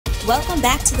welcome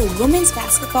back to the Women's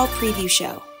Basketball Preview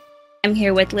Show. I'm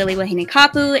here with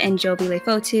Wahinekapu and Jovi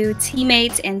Lefotu,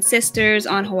 teammates and sisters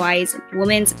on Hawaii's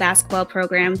women's basketball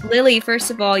program. Lily, first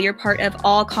of all, you're part of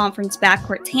all-conference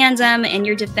backcourt tandem and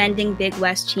you're defending Big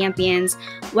West champions.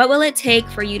 What will it take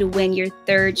for you to win your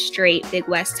third straight Big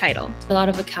West title? A lot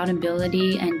of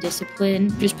accountability and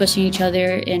discipline, just pushing each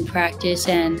other in practice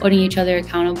and holding each other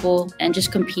accountable and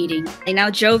just competing. And now,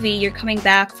 Jovi, you're coming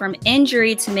back from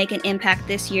injury to make an impact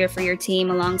this year for your team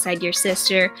alongside your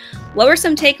sister. What were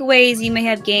some takeaways you may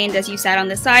have gained as you sat on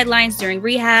the sidelines during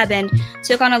rehab and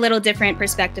took on a little different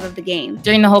perspective of the game?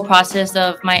 During the whole process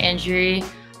of my injury,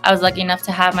 I was lucky enough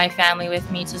to have my family with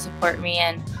me to support me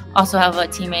and also have a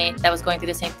teammate that was going through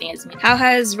the same thing as me. How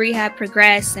has rehab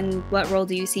progressed and what role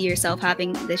do you see yourself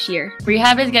having this year?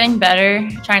 Rehab is getting better,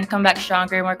 trying to come back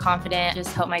stronger, more confident,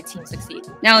 just help my team succeed.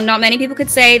 Now, not many people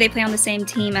could say they play on the same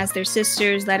team as their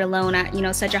sisters, let alone at,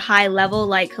 such a high level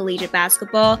like collegiate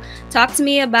basketball. Talk to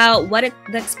me about what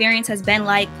the experience has been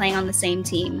like playing on the same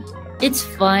team. It's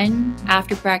fun.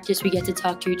 After practice, we get to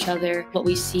talk to each other, what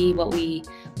we see, what we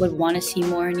would want to see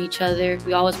more in each other.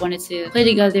 We always wanted to play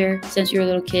together since we were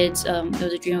little kids. It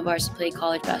was a dream of ours to play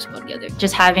college basketball together.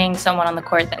 Just having someone on the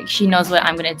court that she knows what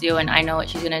I'm going to do and I know what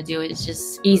she's going to do, it's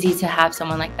just easy to have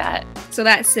someone like that. So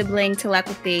that sibling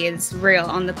telepathy is real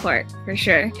on the court, for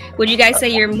sure. Would you guys say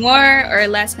you're more or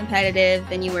less competitive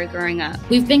than you were growing up?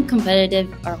 We've been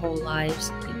competitive our whole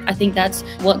lives. I think that's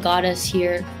what got us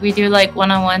here. We do like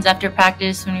one-on-ones after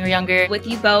practice when we were younger. With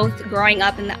you both growing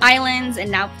up in the islands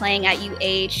and now playing at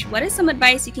UH, what is some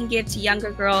advice you can give to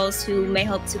younger girls who may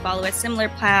hope to follow a similar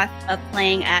path of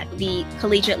playing at the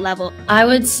collegiate level? I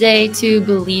would say to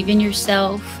believe in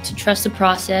yourself, to trust the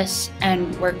process,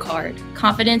 and work hard.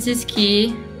 Confidence is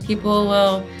key. People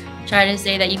will try to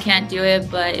say that you can't do it,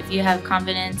 but if you have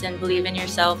confidence and believe in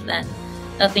yourself, then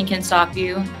nothing can stop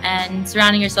you. And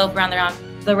surrounding yourself around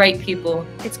the right people.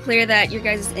 It's clear that your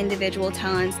guys' individual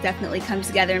talents definitely come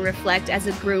together and reflect as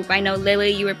a group. I know,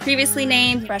 Lily, you were previously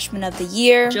named Freshman of the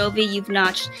Year. Jovi, you've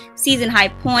notched season-high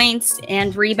points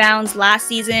and rebounds last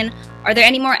season. Are there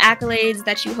any more accolades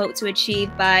that you hope to achieve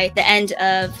by the end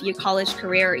of your college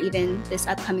career or even this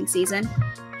upcoming season?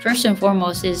 First and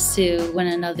foremost is to win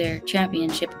another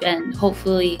championship and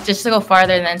hopefully just to go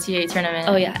farther in the NCAA tournament.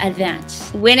 Oh yeah,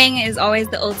 advance. Winning is always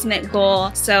the ultimate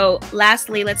goal. So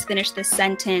lastly, let's finish this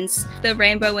sentence. The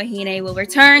Rainbow Wahine will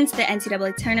return to the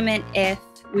NCAA tournament if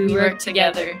we work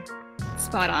together.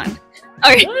 Spot on.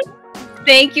 All right.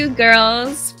 Thank you,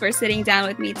 girls, for sitting down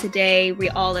with me today. We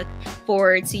all look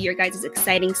forward to your guys'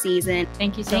 exciting season.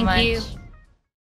 Thank you so much. Thank you.